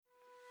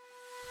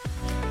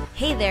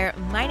Hey there,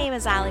 my name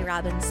is Allie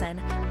Robinson.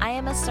 I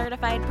am a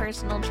certified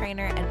personal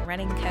trainer and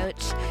running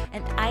coach,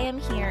 and I am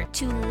here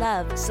to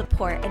love,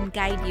 support, and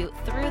guide you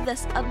through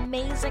this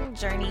amazing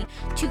journey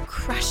to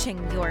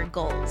crushing your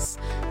goals.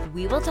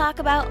 We will talk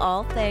about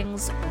all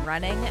things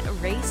running,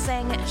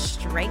 racing,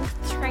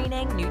 strength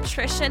training,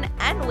 nutrition,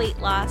 and weight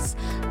loss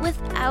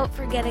without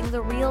forgetting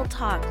the real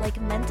talk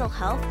like mental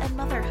health and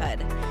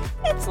motherhood.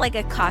 It's like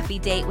a coffee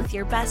date with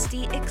your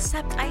bestie,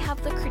 except I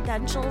have the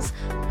credentials,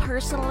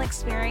 personal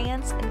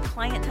experience, and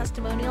client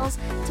testimonials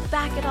to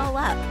back it all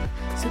up.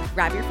 So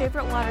grab your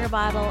favorite water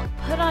bottle,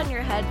 put on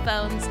your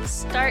headphones,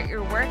 start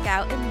your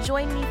workout, and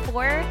join me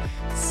for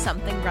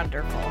Something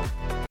Wonderful.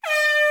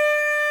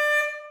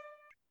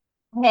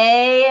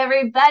 Hey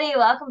everybody,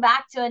 welcome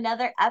back to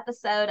another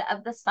episode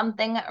of the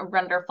Something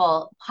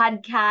Wonderful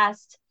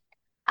podcast.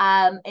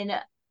 In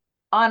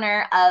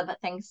honor of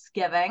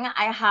Thanksgiving,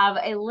 I have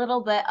a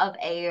little bit of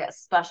a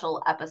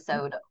special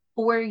episode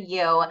for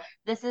you.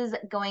 This is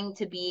going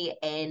to be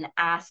an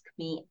Ask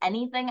Me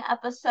Anything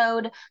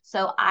episode.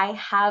 So I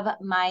have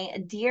my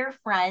dear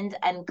friend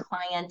and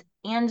client,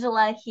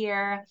 Angela,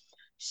 here.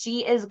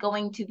 She is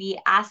going to be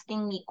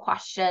asking me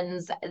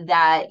questions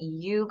that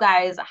you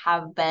guys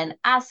have been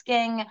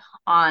asking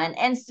on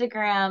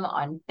Instagram,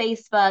 on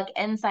Facebook,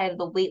 inside of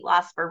the Weight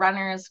Loss for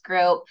Runners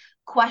group,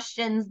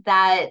 questions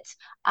that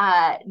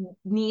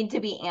need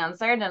to be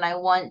answered. And I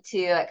want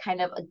to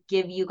kind of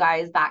give you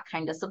guys that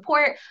kind of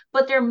support,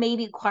 but there may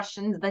be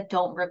questions that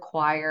don't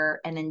require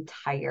an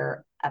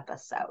entire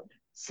episode.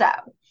 So,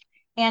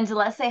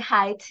 Angela, say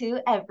hi to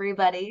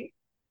everybody.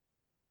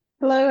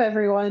 Hello,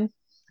 everyone.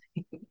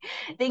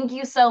 Thank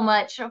you so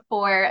much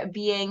for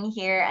being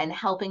here and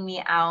helping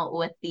me out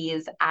with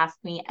these Ask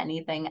Me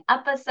Anything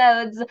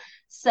episodes.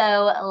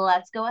 So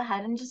let's go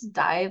ahead and just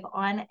dive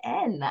on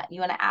in.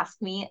 You want to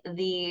ask me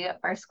the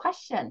first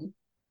question?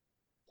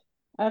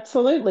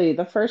 Absolutely.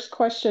 The first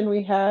question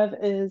we have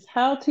is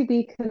how to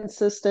be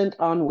consistent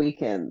on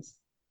weekends.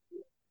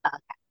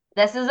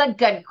 This is a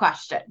good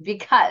question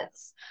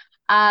because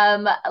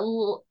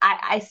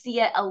I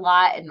see it a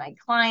lot in my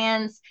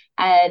clients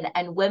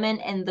and women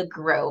in the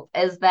group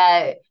is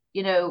that,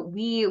 you know,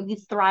 we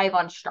thrive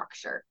on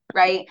structure,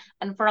 right?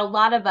 And for a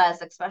lot of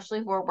us, especially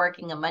if we're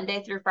working a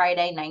Monday through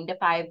Friday 9 to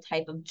 5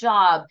 type of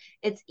job,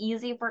 it's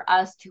easy for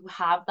us to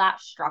have that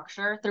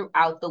structure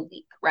throughout the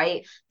week,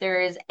 right?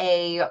 There is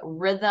a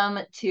rhythm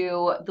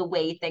to the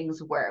way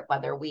things work,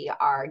 whether we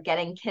are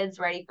getting kids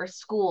ready for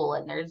school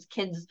and there's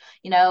kids,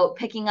 you know,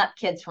 picking up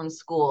kids from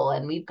school,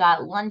 and we've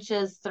got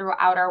lunches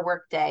throughout our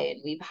workday,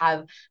 and we've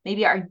have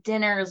maybe our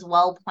dinners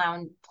well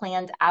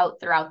planned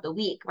out throughout the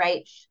week,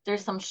 right?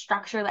 There's some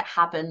structure that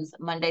happens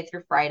Monday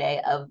through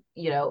Friday of,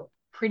 you know,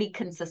 pretty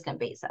consistent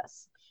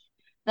basis.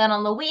 Then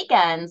on the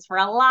weekends, for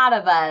a lot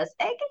of us,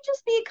 it can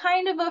just be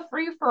kind of a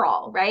free for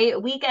all,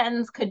 right?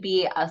 Weekends could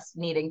be us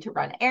needing to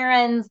run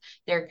errands.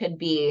 There could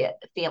be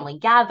family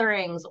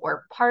gatherings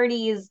or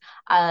parties.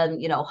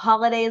 You know,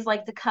 holidays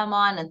like to come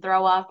on and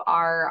throw off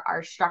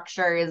our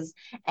structures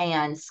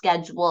and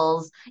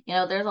schedules. You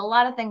know, there's a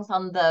lot of things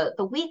on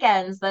the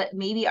weekends that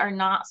maybe are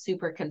not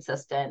super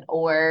consistent,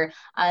 or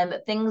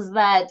things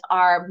that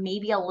are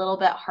maybe a little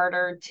bit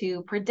harder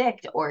to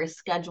predict or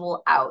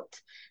schedule out.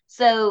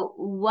 So,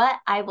 what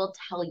I will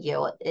tell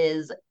you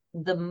is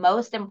the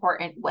most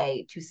important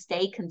way to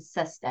stay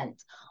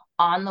consistent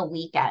on the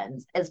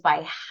weekends is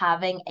by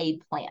having a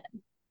plan,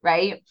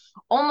 right?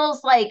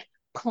 Almost like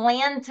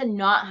plan to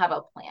not have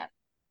a plan.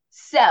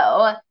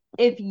 So,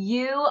 if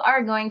you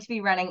are going to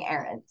be running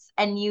errands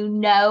and you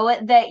know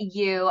that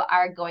you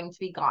are going to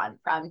be gone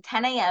from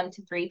 10 a.m.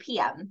 to 3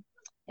 p.m.,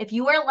 if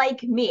you are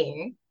like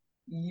me,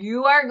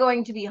 you are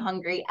going to be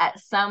hungry at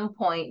some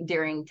point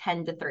during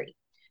 10 to 3.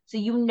 So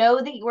you know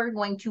that you are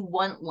going to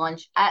want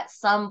lunch at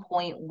some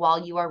point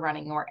while you are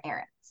running your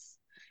errands.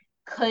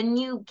 Can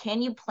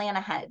you plan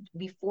ahead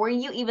before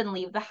you even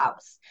leave the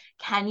house?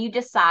 Can you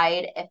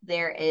decide if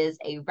there is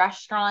a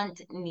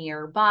restaurant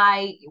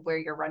nearby where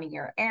you're running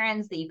your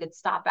errands that you could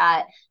stop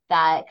at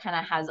that kind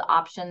of has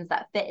options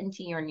that fit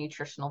into your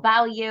nutritional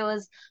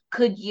values?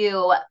 Could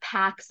you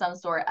pack some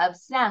sort of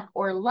snack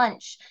or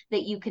lunch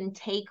that you can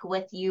take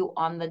with you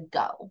on the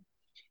go?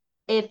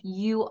 If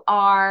you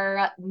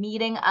are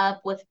meeting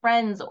up with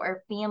friends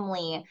or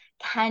family,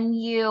 can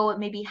you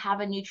maybe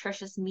have a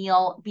nutritious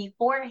meal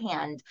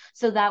beforehand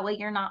so that way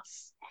you're not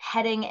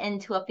heading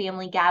into a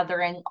family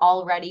gathering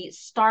already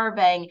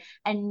starving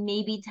and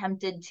maybe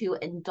tempted to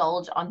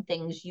indulge on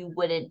things you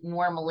wouldn't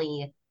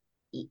normally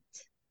eat?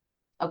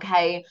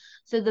 Okay.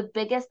 So the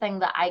biggest thing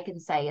that I can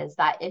say is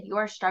that if you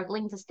are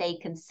struggling to stay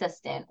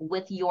consistent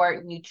with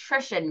your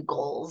nutrition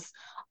goals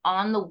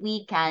on the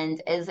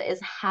weekend is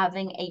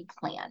having a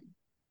plan.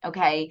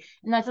 Okay.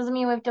 And that doesn't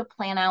mean we have to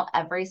plan out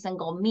every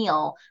single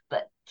meal,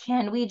 but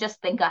can we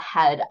just think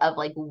ahead of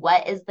like,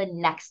 what is the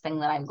next thing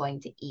that I'm going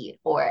to eat?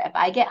 Or if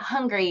I get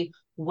hungry,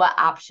 what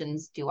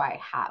options do I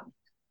have?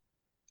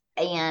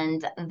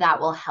 And that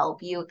will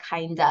help you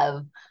kind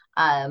of,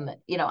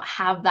 you know,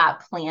 have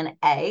that plan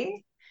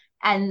A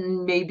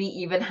and maybe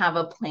even have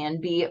a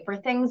plan B for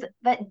things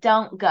that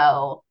don't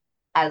go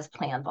as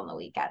planned on the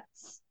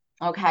weekends.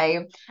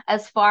 Okay.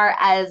 As far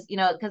as,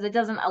 because it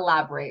doesn't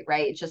elaborate,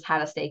 right? It's just how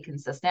to stay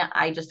consistent.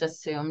 I just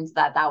assumed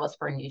that that was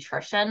for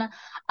nutrition.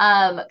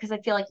 Because I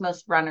feel like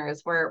most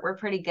runners, we're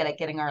pretty good at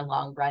getting our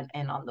long run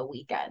in on the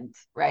weekend,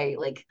 right?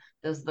 Like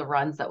those are the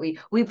runs that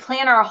we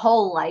plan our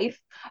whole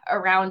life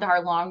around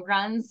our long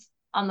runs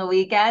on the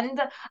weekend.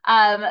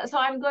 So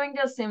I'm going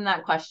to assume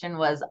that question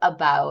was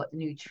about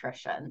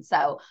nutrition.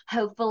 So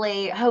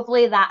hopefully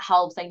that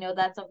helps. I know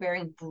that's a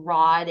very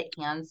broad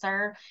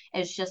answer.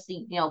 It's just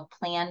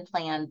plan,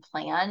 plan,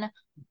 plan.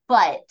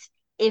 But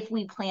if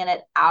we plan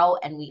it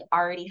out and we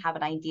already have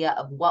an idea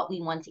of what we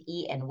want to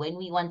eat and when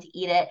we want to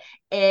eat it,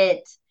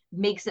 it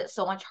makes it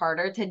so much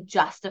harder to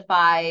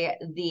justify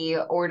the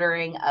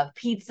ordering of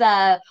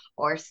pizza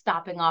or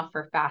stopping off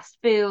for fast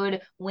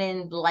food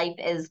when life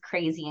is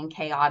crazy and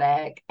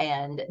chaotic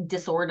and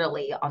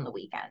disorderly on the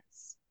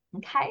weekends.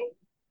 Okay.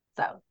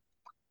 So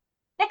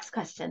next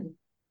question.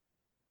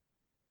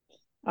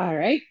 All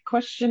right.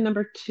 Question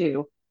number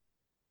 2.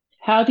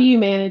 How do you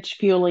manage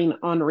fueling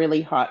on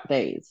really hot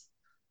days?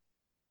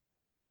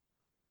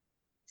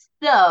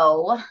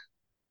 So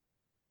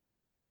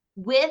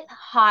with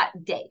hot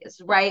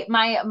days, right?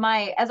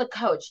 My as a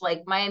coach,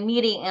 like my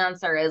immediate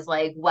answer is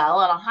like, well,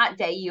 on a hot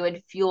day, you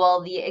would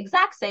fuel the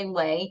exact same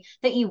way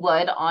that you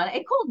would on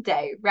a cold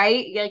day,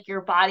 right? Like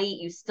your body,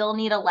 you still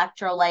need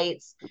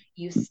electrolytes,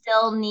 you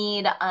still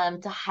need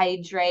to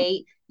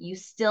hydrate, you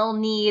still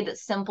need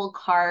simple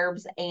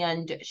carbs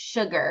and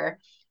sugar.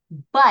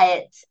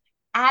 But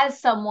as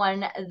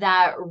someone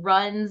that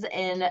runs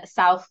in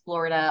South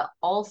Florida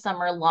all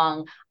summer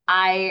long,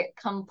 I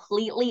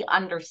completely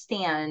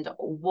understand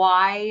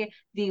why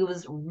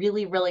these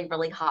really, really,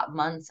 really hot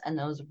months and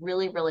those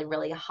really, really,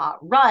 really hot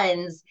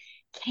runs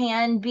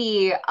can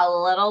be a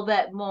little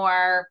bit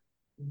more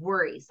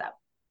worrisome,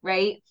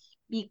 right?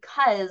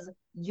 Because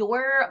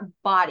your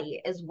body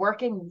is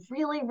working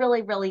really,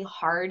 really, really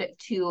hard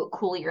to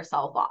cool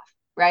yourself off,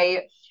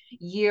 right?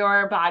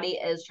 Your body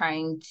is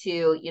trying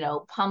to,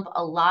 pump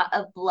a lot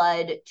of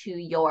blood to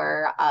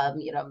your,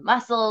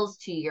 muscles,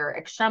 to your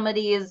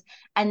extremities,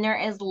 and there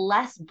is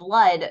less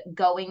blood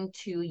going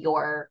to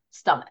your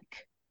stomach.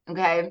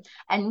 Okay.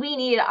 And we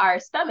need our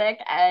stomach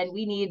and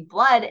we need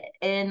blood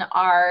in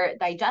our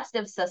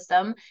digestive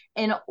system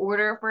in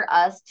order for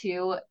us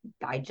to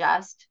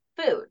digest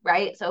food,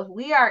 right? So if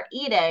we are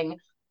eating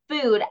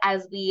food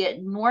as we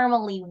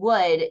normally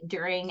would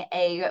during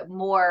a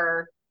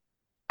more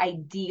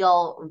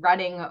ideal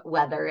running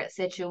weather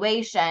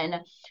situation,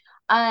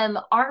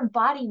 our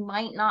body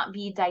might not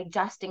be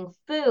digesting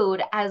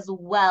food as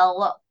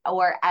well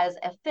or as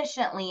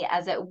efficiently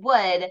as it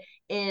would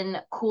in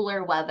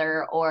cooler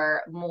weather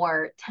or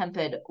more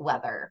tepid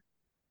weather.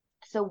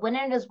 So when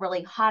it is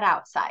really hot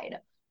outside,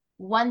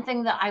 one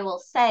thing that I will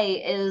say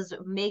is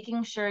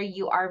making sure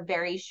you are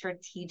very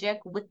strategic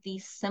with the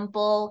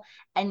simple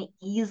and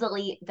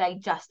easily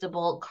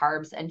digestible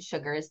carbs and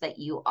sugars that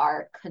you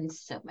are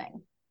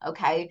consuming.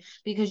 Okay,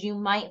 because you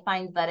might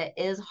find that it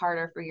is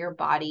harder for your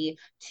body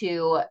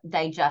to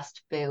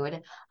digest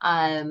food.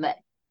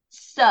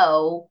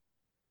 So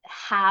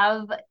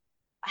have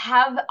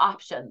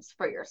options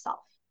for yourself.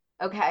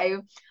 Okay.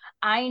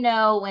 I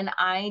know when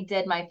I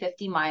did my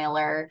 50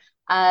 miler,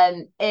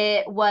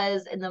 it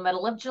was in the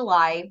middle of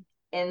July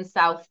in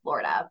South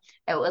Florida.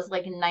 It was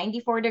like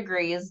 94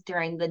 degrees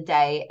during the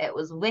day. It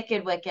was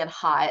wicked, wicked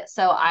hot.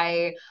 So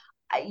I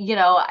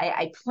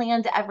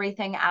planned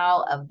everything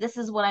out of this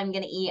is what I'm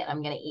going to eat. And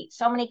I'm going to eat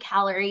so many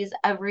calories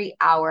every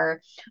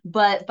hour.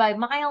 But by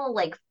mile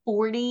like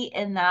 40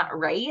 in that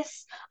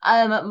race,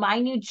 my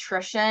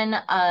nutrition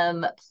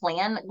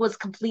plan was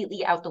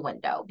completely out the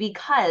window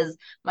because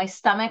my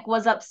stomach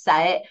was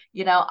upset.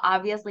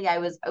 Obviously I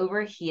was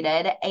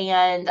overheated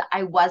and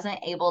I wasn't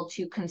able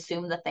to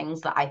consume the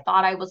things that I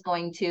thought I was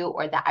going to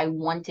or that I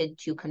wanted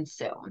to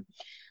consume.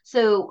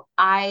 So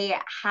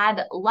I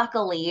had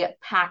luckily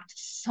packed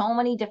so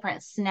many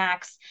different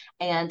snacks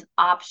and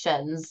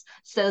options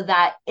so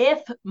that if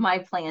my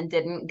plan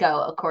didn't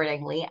go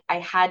accordingly, I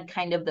had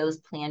kind of those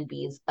plan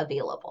Bs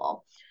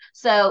available.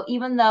 So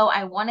even though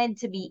I wanted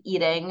to be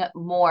eating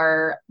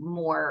more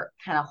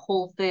kind of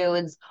whole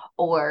foods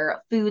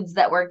or foods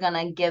that were going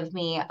to give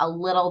me a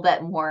little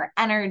bit more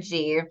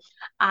energy,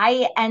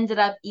 I ended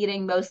up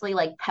eating mostly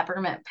like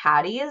peppermint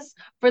patties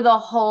for the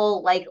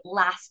whole like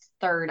last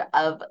third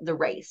of the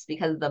race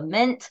because the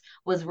mint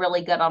was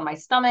really good on my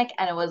stomach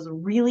and it was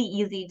really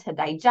easy to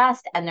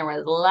digest and there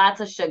was lots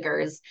of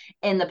sugars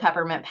in the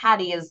peppermint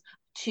patties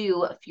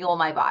to fuel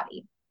my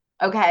body.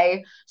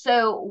 Okay.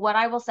 So what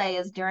I will say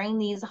is during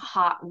these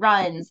hot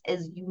runs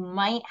is you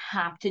might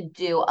have to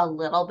do a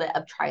little bit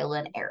of trial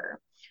and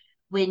error.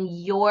 When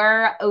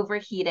you're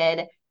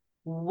overheated,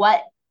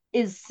 what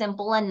is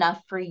simple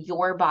enough for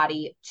your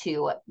body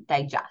to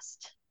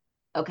digest?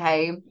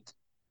 Okay.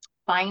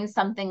 Find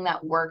something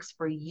that works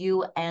for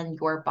you and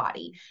your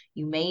body.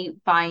 You may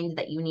find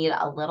that you need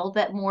a little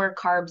bit more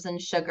carbs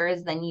and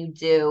sugars than you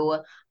do,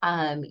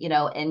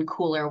 in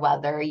cooler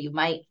weather. You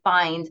might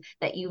find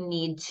that you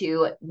need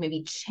to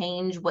maybe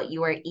change what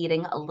you are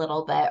eating a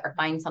little bit, or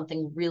find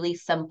something really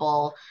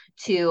simple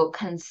to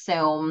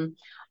consume.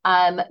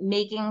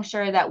 Making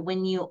sure that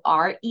when you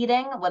are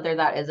eating, whether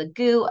that is a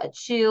goo, a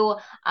chew,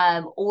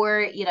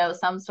 or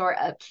some sort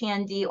of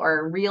candy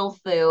or real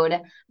food,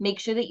 make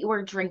sure that you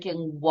are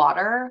drinking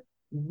water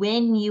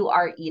when you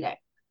are eating.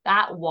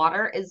 That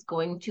water is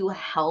going to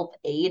help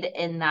aid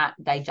in that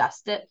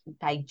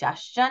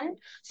digestion.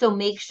 So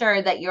make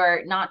sure that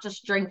you're not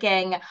just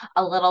drinking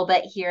a little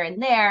bit here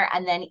and there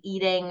and then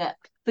eating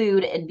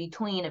food in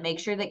between, and make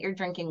sure that you're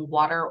drinking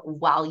water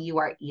while you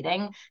are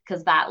eating,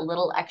 because that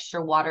little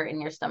extra water in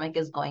your stomach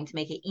is going to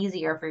make it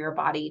easier for your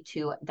body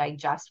to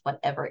digest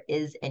whatever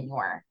is in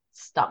your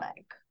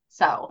stomach.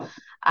 So,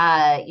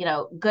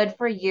 good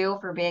for you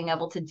for being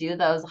able to do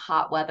those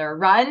hot weather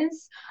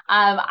runs.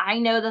 I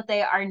know that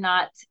they are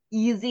not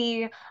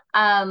easy,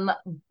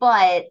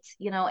 but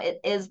it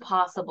is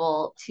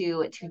possible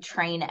to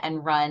train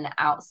and run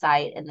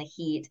outside in the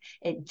heat.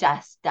 It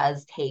just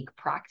does take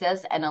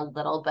practice and a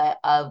little bit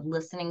of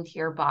listening to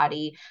your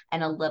body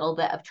and a little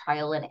bit of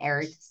trial and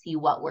error to see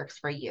what works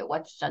for you,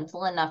 what's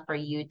gentle enough for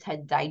you to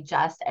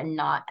digest and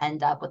not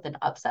end up with an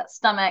upset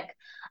stomach,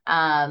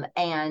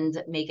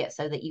 and make it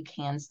so that you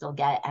can still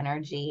get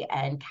energy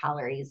and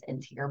calories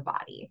into your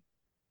body.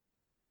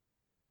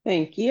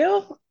 Thank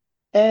you.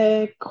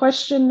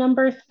 Question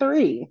number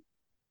 3.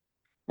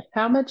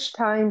 How much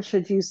time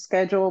should you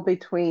schedule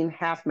between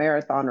half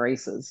marathon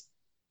races?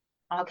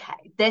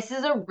 Okay, this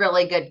is a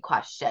really good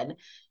question,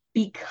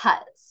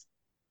 because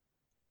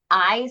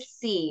I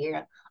see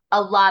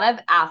a lot of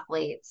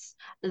athletes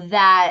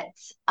that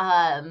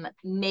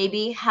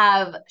maybe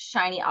have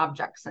shiny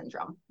object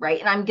syndrome, right?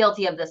 And I'm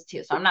guilty of this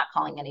too, so I'm not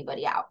calling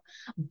anybody out.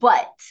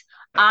 But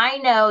I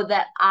know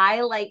that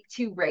I like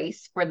to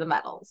race for the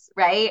medals,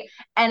 right?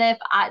 And if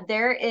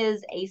there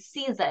is a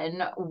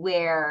season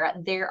where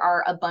there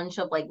are a bunch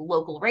of like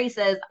local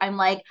races, I'm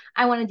like,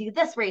 I want to do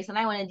this race and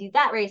I want to do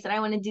that race and I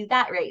want to do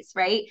that race,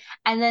 right?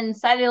 And then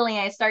suddenly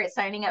I start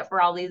signing up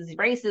for all these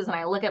races and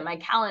I look at my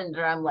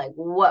calendar, I'm like,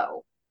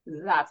 whoa,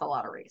 that's a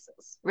lot of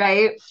races,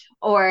 right?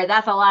 Or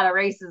that's a lot of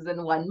races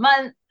in 1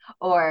 month,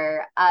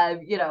 or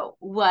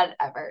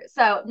whatever.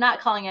 So not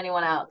calling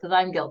anyone out, because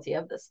I'm guilty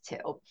of this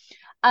too.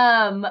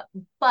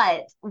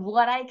 But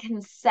what I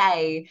can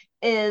say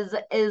is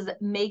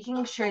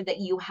making sure that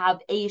you have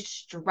a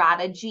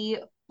strategy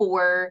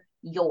for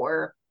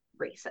your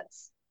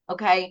races.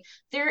 Okay.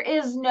 There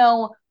is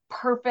no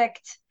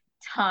perfect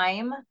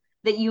time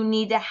that you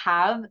need to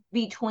have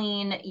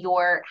between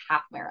your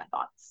half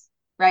marathons,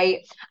 right?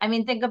 I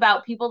mean, think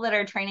about people that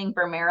are training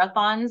for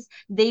marathons.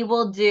 They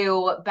will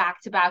do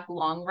back-to-back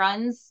long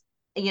runs,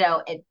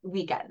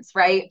 weekends,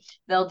 right?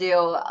 They'll do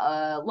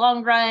a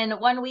long run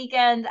one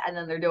weekend and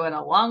then they're doing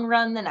a long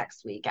run the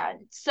next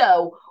weekend.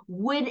 So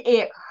would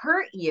it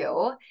hurt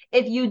you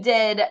if you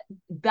did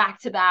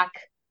back-to-back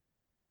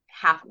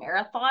half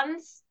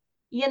marathons?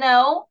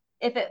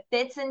 If it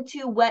fits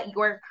into what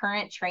your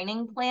current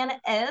training plan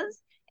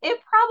is, it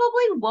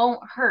probably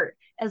won't hurt,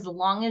 as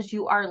long as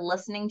you are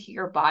listening to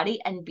your body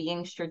and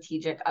being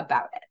strategic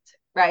about it,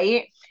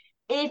 right?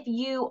 If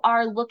you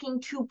are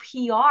looking to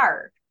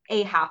PR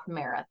a half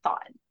marathon,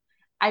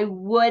 I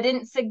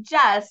wouldn't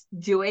suggest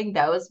doing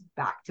those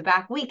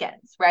back-to-back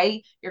weekends,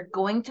 right? You're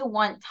going to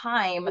want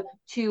time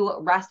to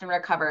rest and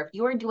recover. If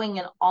you are doing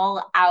an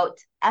all-out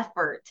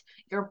effort,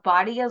 your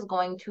body is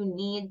going to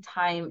need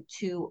time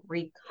to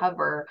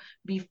recover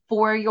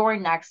before your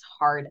next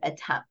hard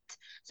attempt.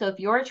 So if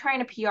you're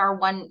trying to PR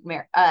one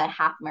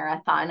half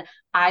marathon,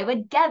 I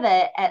would give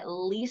it at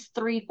least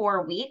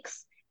 3-4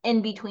 weeks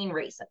in between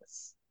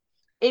races.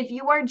 If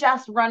you are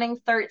just running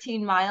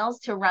 13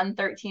 miles to run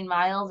 13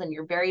 miles and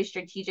you're very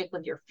strategic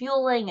with your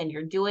fueling and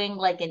you're doing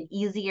like an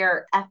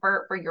easier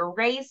effort for your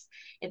race,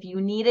 if you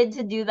needed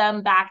to do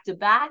them back to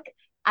back,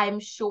 I'm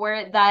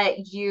sure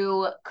that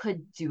you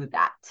could do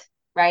that,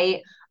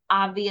 right?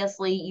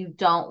 Obviously, you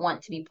don't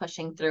want to be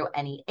pushing through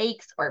any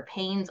aches or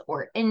pains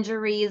or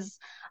injuries.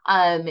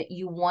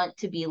 You want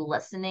to be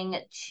listening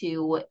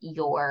to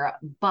your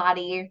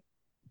body.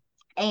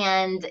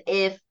 And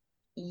if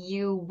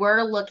you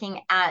were looking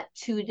at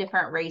 2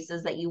 different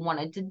races that you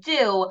wanted to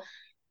do,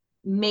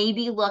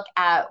 maybe look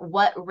at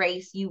what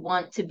race you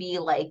want to be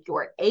like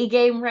your A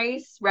game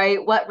race,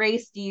 right? What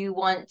race do you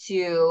want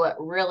to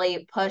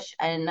really push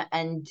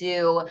and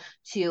do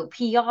to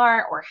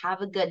PR or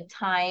have a good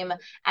time?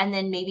 And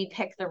then maybe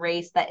pick the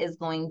race that is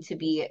going to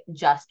be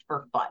just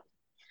for fun.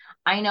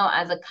 I know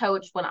as a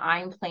coach, when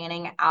I'm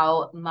planning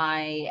out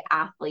my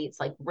athletes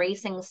like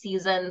racing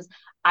seasons,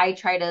 I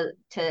try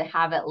to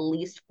have at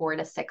least 4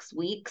 to 6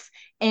 weeks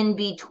in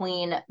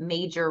between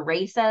major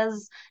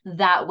races.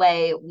 That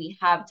way we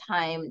have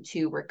time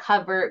to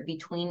recover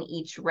between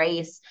each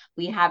race.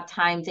 We have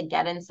time to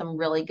get in some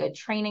really good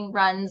training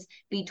runs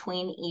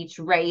between each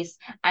race,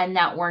 and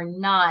that we're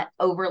not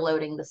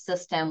overloading the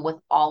system with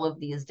all of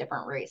these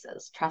different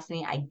races. Trust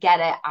me, I get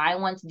it. I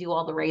want to do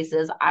all the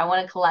races. I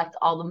want to collect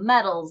all the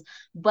medals.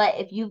 But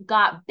if you've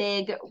got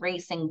big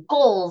racing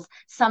goals,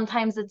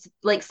 sometimes it's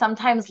like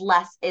sometimes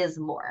less is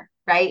more,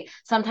 right?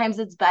 Sometimes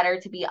it's better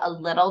to be a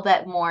little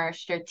bit more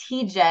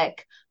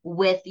strategic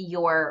with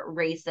your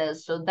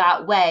races. So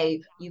that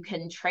way you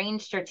can train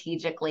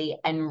strategically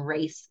and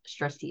race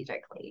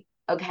strategically.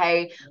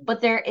 Okay.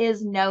 But there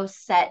is no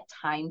set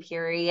time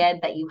period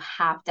that you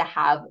have to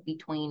have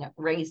between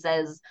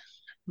races.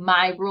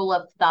 My rule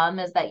of thumb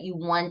is that you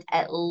want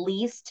at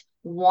least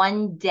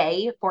 1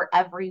 day for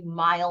every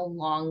mile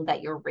long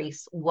that your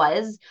race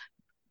was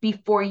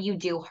before you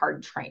do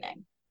hard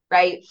training,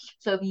 right?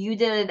 So if you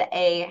did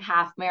a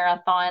half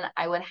marathon,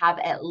 I would have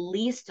at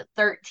least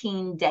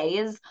 13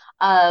 days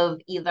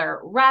of either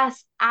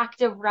rest,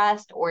 active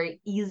rest, or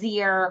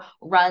easier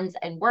runs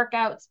and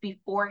workouts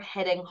before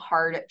hitting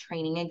hard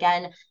training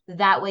again.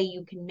 That way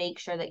you can make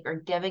sure that you're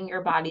giving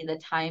your body the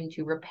time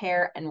to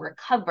repair and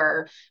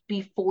recover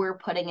before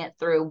putting it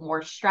through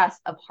more stress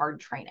of hard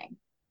training.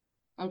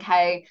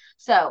 Okay,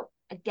 so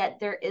again,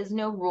 there is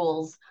no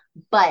rules,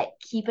 but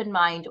keep in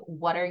mind,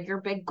 what are your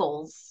big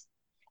goals?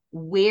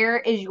 Where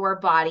is your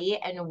body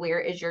and where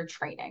is your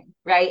training,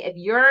 right? If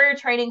you're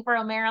training for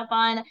a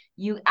marathon,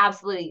 you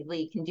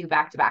absolutely can do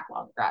back-to-back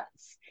long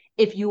runs.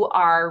 If you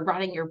are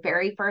running your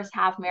very first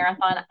half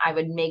marathon, I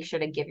would make sure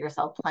to give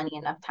yourself plenty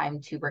enough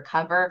time to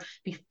recover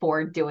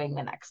before doing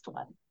the next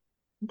one.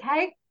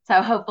 Okay,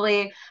 so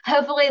hopefully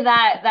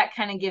that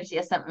kind of gives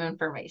you some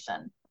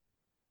information.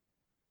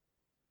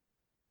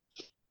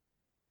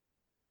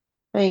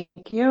 Thank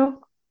you.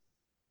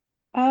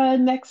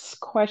 Next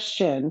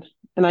question.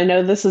 And I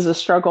know this is a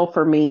struggle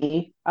for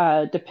me,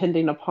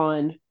 depending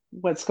upon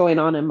what's going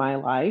on in my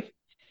life.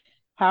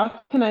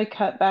 How can I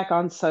cut back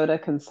on soda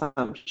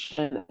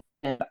consumption?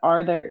 And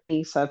are there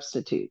any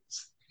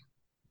substitutes?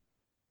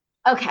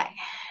 Okay,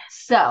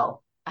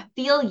 so I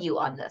feel you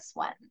on this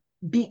one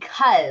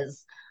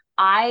because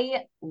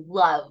I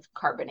love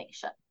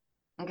carbonation.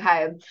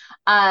 Okay.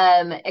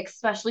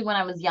 Especially when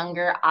I was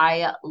younger,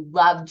 I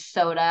loved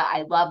soda.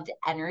 I loved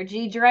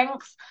energy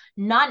drinks,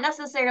 not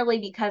necessarily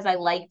because I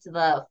liked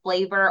the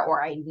flavor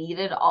or I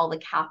needed all the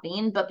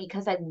caffeine, but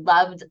because I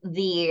loved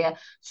the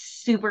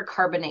super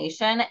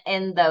carbonation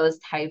in those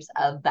types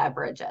of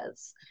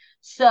beverages.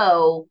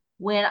 So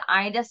when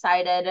I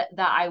decided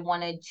that I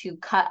wanted to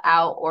cut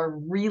out or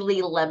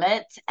really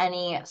limit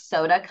any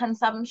soda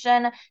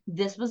consumption,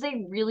 this was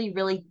a really,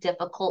 really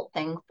difficult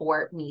thing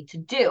for me to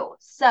do.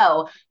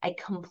 So I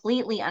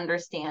completely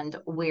understand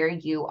where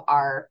you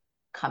are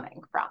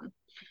coming from.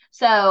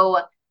 So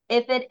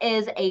if it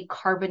is a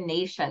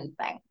carbonation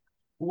thing,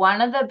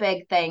 one of the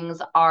big things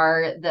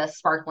are the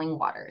sparkling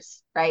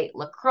waters, right?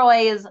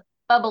 LaCroix,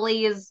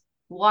 Bubblies,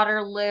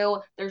 Waterloo.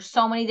 There's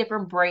so many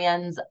different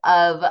brands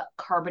of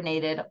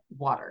carbonated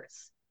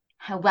waters.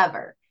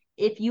 However,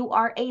 if you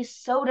are a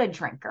soda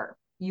drinker,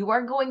 you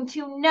are going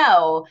to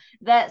know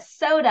that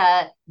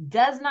soda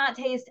does not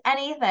taste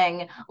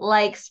anything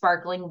like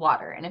sparkling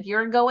water. And if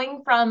you're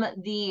going from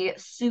the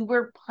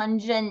super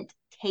pungent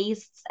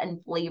tastes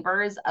and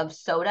flavors of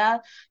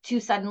soda to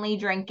suddenly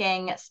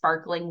drinking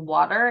sparkling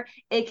water,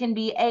 it can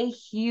be a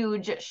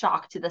huge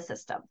shock to the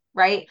system,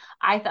 right?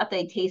 I thought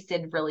they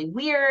tasted really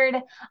weird.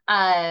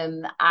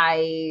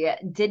 I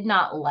did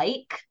not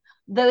like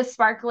those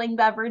sparkling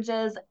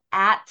beverages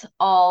at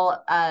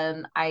all.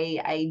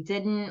 I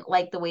didn't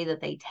like the way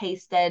that they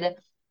tasted,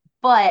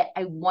 but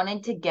I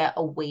wanted to get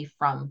away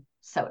from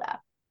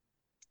soda.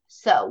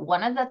 So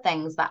one of the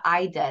things that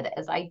I did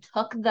is I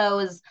took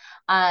those,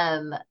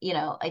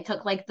 I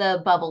took like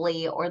the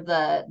bubbly or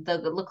the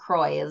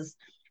LaCroix,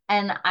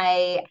 and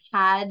I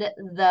had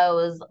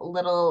those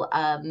little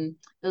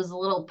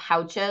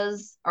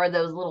pouches or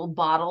those little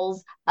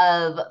bottles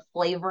of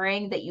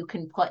flavoring that you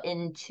can put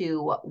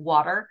into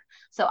water.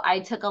 So I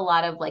took a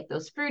lot of like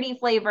those fruity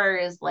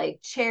flavors like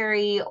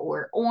cherry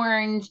or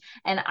orange,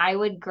 and I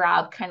would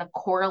grab kind of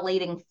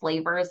correlating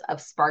flavors of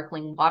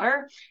sparkling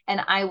water, and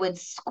I would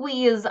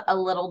squeeze a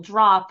little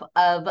drop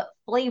of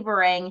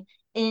flavoring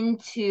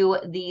into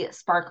the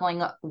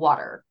sparkling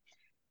water.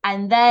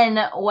 And then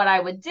what I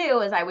would do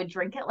is I would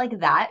drink it like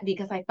that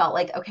because I felt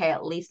like, okay,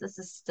 at least this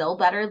is still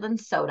better than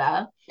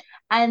soda.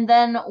 And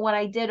then what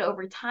I did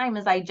over time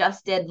is I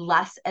just did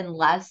less and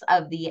less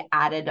of the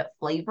added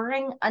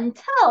flavoring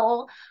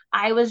until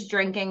I was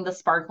drinking the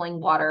sparkling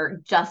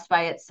water just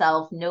by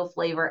itself, no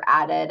flavor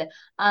added.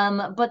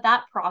 But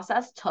that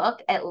process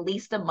took at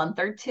least a month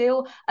or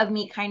two of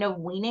me kind of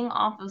weaning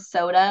off of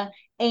soda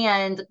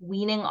and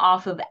weaning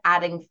off of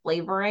adding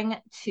flavoring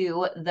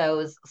to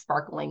those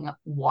sparkling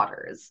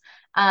waters.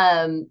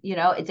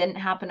 It didn't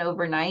happen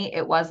overnight.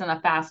 It wasn't a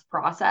fast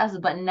process,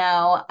 but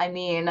now, I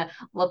mean,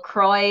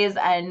 LaCroix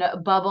and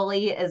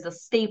bubbly is a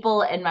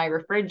staple in my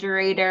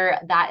refrigerator.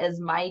 That is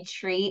my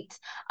treat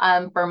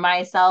for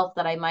myself,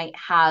 that I might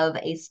have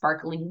a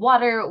sparkling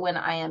water when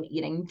I am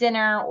eating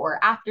dinner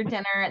or after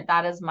dinner.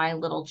 That is my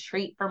little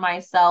treat for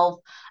myself,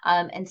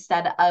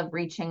 instead of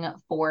reaching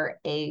for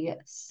a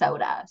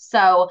soda.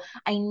 So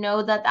I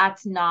know that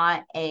that's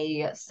not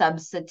a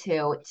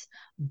substitute,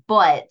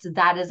 but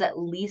that is at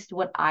least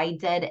what I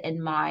did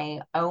in my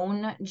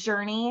own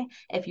journey.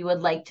 If you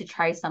would like to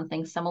try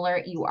something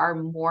similar, you are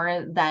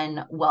more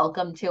than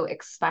welcome to,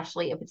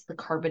 especially if it's the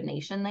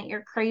carbonation that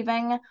you're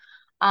craving.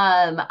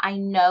 I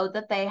know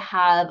that they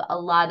have a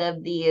lot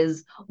of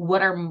these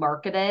what are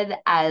marketed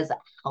as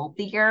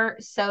healthier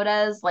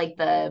sodas, like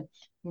I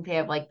think they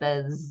have like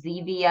the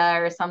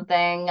Zevia or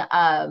something.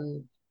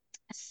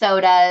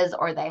 Sodas,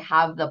 or they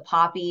have the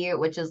Poppy,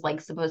 which is like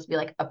supposed to be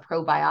like a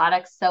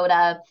probiotic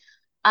soda.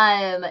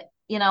 Um,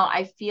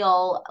 I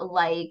feel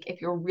like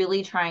if you're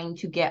really trying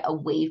to get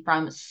away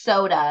from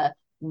soda,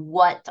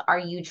 what are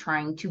you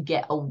trying to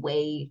get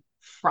away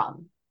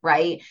from?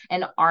 Right.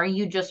 And are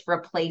you just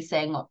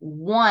replacing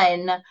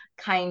one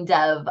kind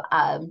of,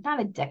 not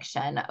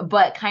addiction,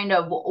 but kind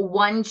of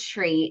one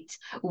treat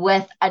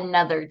with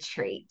another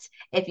treat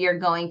if you're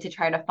going to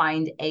try to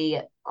find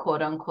a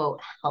quote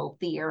unquote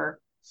healthier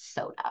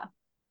soda?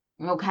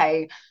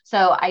 Okay.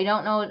 So I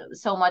don't know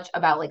so much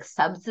about like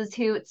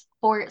substitutes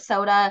for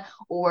soda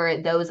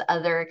or those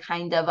other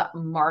kind of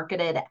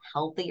marketed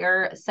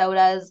healthier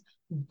sodas,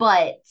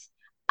 but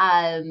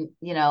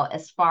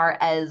as far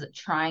as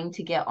trying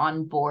to get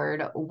on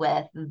board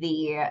with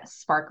the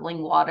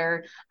sparkling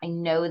water, I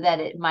know that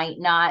it might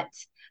not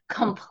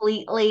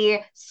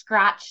completely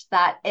scratch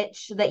that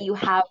itch that you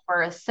have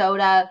for a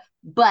soda,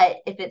 but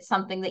if it's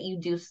something that you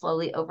do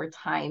slowly over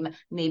time,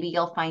 maybe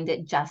you'll find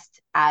it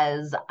just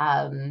as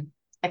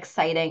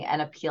exciting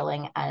and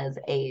appealing as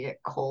a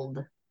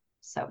cold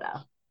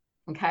soda.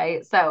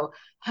 Okay, so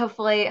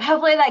hopefully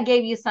that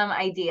gave you some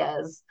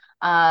ideas.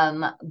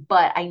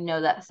 But I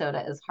know that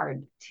soda is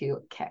hard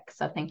to kick.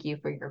 So thank you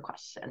for your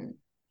question.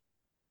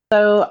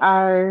 So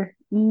our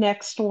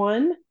next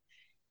one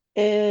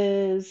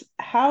is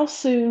how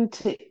soon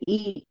to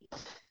eat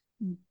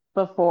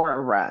before a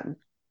run?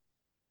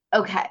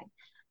 Okay,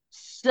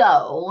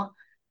 so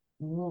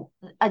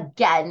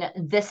again,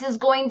 this is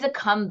going to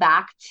come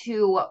back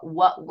to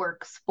what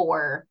works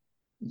for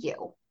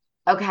you.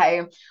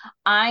 Okay.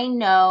 I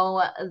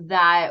know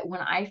that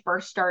when I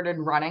first started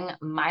running,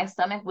 my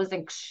stomach was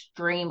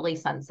extremely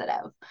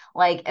sensitive.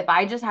 Like if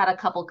I just had a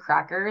couple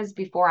crackers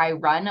before I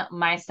run,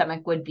 my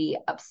stomach would be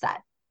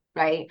upset.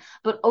 Right.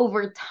 But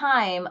over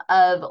time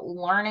of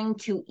learning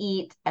to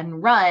eat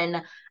and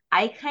run,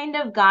 I kind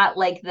of got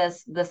like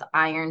this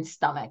iron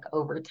stomach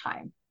over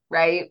time.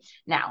 Right.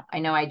 Now, I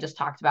know I just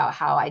talked about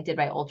how I did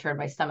my ultra and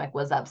my stomach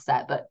was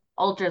upset, but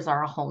ultras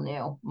are a whole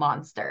new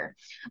monster.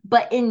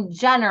 But in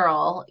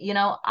general,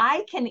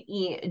 I can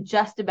eat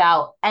just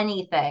about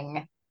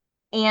anything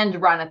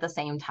and run at the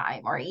same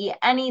time, or eat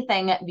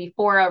anything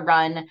before a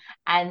run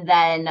and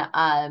then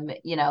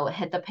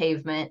hit the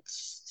pavement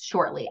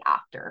shortly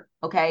after.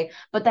 Okay.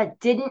 But that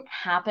didn't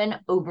happen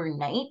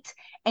overnight.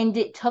 And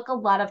it took a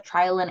lot of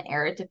trial and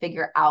error to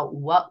figure out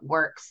what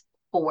works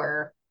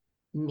for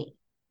me.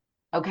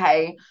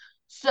 Okay.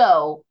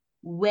 So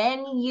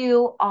when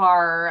you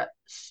are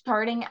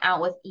starting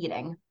out with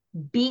eating,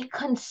 be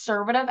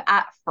conservative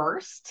at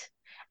first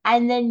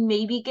and then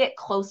maybe get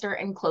closer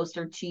and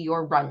closer to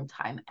your run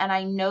time. And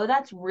I know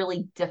that's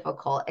really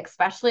difficult,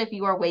 especially if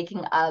you are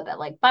waking up at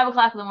like 5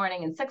 o'clock in the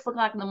morning and 6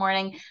 o'clock in the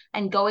morning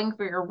and going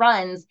for your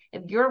runs.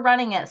 If you're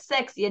running at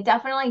 6, you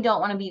definitely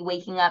don't want to be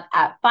waking up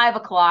at 5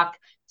 o'clock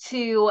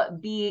to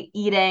be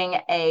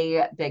eating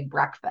a big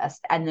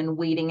breakfast and then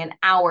waiting an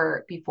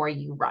hour before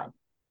you run.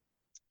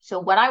 So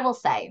what I will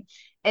say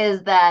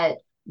is that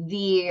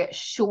the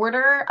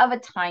shorter of a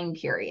time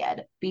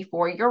period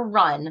before your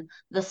run,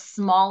 the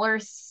smaller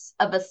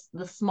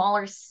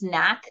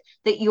snack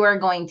that you are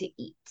going to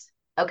eat.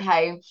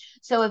 Okay.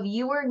 So if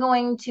you were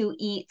going to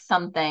eat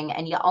something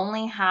and you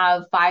only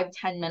have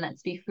 5-10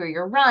 minutes before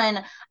your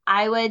run,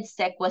 I would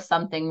stick with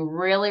something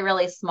really,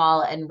 really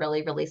small and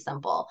really, really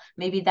simple.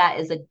 Maybe that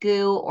is a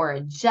goo or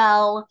a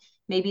gel.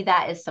 Maybe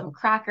that is some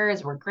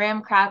crackers or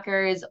graham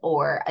crackers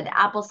or an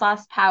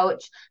applesauce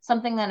pouch,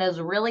 something that is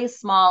really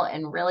small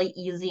and really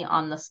easy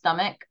on the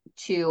stomach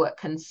to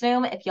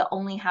consume if you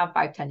only have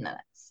 5-10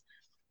 minutes.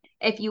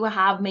 If you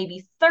have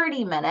maybe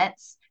 30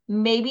 minutes,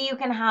 maybe you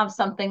can have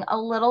something a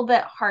little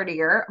bit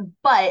heartier,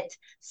 but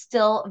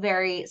still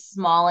very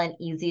small and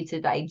easy to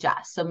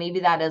digest. So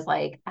maybe that is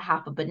like a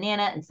half a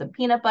banana and some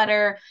peanut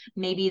butter.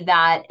 Maybe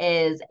that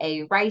is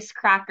a rice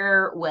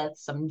cracker with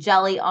some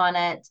jelly on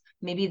it.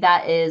 Maybe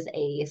that is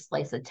a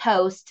slice of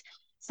toast.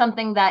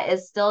 something that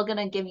is still going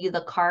to give you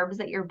the carbs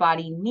that your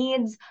body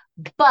needs,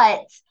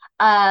 but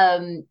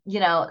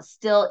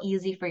still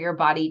easy for your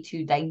body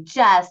to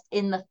digest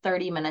in the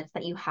 30 minutes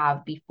that you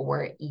have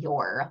before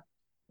your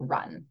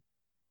run.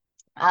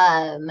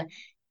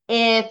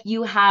 If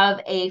you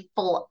have a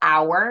full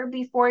hour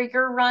before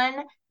your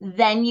run,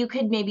 then you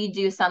could maybe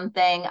do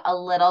something a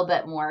little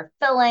bit more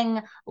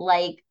filling,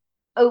 like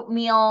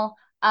oatmeal.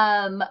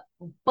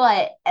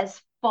 But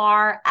as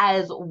far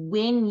as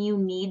when you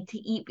need to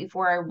eat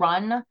before a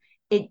run,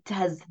 it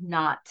does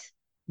not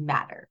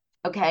matter.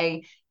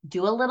 Okay.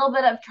 Do a little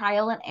bit of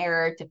trial and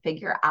error to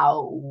figure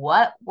out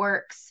what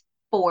works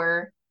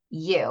for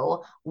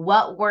you,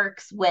 what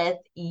works with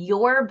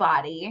your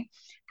body.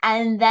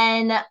 And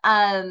then,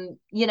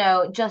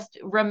 just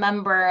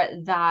remember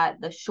that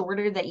the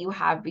shorter that you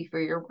have before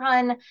your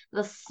run,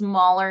 the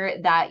smaller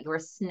that your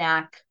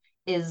snack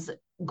is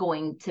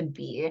going to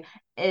be.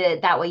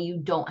 That way you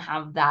don't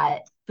have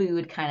that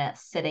food kind of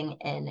sitting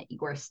in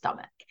your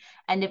stomach.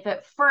 And if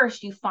at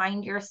first you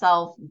find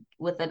yourself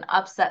with an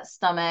upset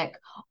stomach,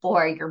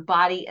 or your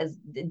body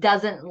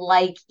doesn't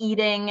like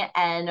eating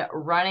and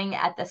running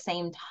at the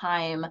same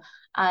time,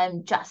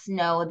 just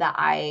know that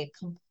I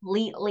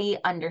completely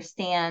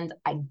understand.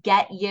 I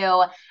get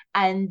you.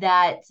 And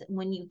that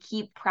when you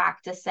keep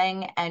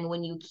practicing and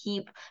when you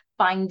keep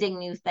finding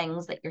new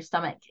things that your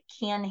stomach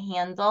can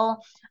handle,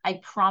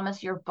 I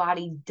promise your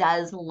body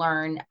does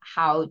learn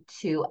how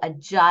to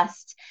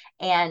adjust,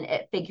 and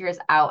it figures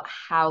out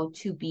how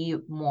to be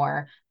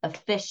more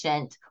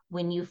efficient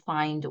when you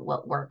find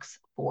what works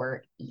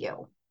for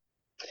you.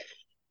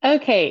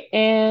 Okay,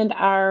 and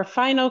our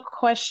final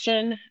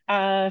question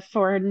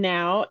for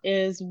now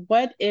is,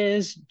 what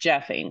is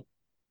jeffing?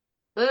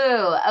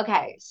 Ooh,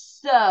 okay.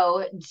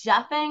 So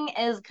jeffing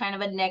is kind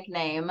of a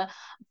nickname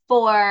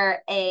for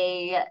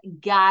a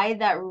guy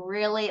that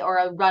really, or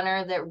a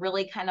runner that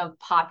really kind of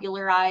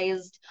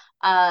popularized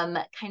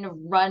kind of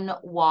run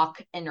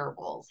walk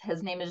intervals.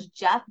 His name is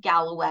Jeff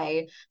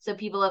Galloway. So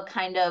people have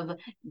kind of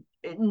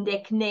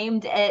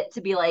nicknamed it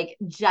to be like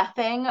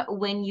jeffing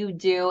when you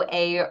do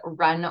a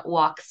run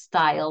walk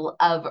style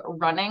of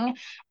running.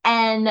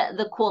 And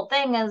the cool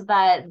thing is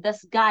that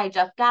this guy,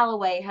 Jeff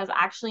Galloway, has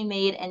actually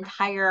made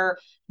entire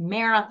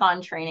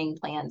marathon training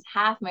plans,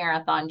 half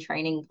marathon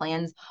training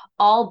plans,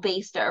 all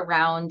based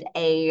around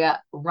a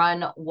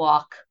run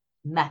walk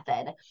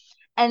method.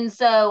 And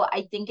so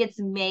I think it's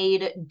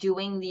made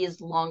doing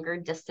these longer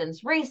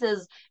distance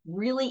races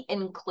really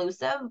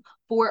inclusive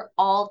for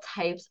all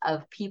types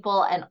of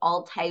people and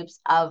all types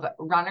of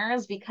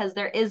runners, because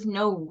there is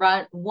no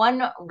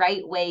one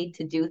right way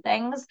to do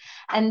things.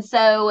 And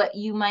so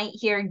you might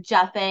hear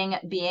jeffing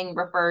being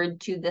referred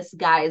to this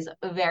guy's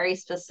very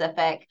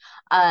specific,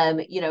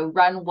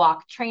 run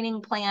walk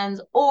training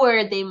plans,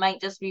 or they might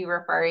just be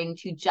referring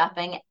to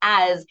jeffing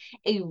as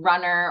a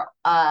runner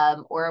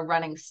or a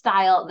running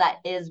style that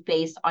is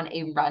based on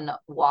a run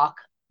walk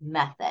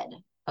method.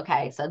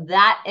 Okay, so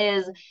that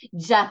is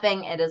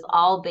jeffing. It is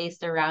all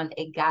based around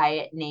a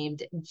guy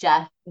named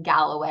Jeff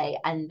Galloway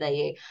and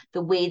the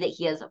way that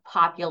he has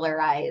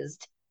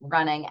popularized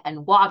running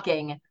and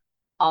walking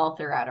all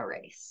throughout a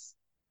race.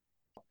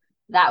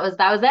 That was it.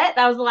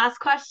 That was the last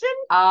question.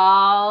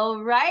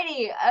 All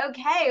righty.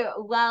 Okay.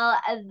 Well,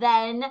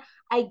 then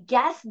I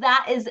guess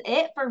that is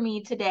it for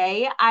me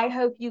today. I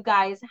hope you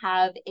guys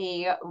have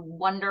a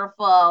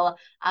wonderful,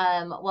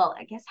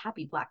 I guess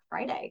happy Black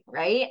Friday,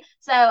 right?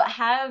 So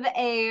have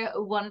a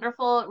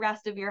wonderful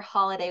rest of your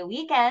holiday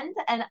weekend,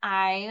 and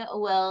I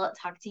will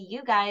talk to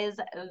you guys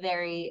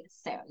very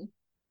soon.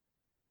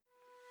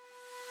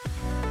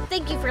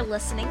 Thank you for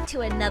listening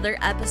to another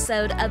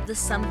episode of the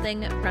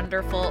Something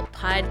Runderful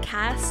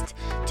podcast.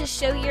 To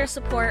show your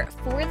support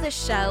for the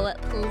show,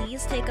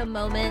 please take a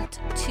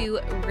moment to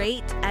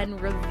rate and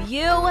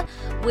review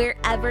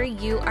wherever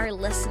you are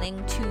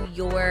listening to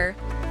your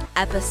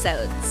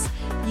episodes.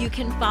 You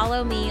can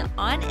follow me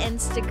on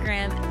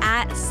Instagram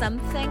at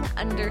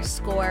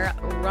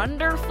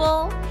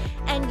something_runderful,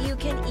 and you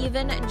can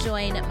even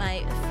join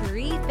my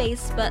free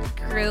Facebook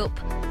group,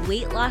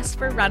 Weight Loss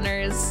for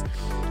Runners.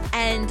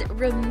 And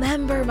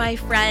remember, my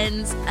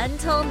friends,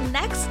 until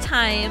next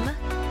time,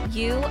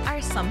 you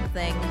are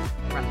something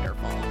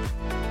wonderful.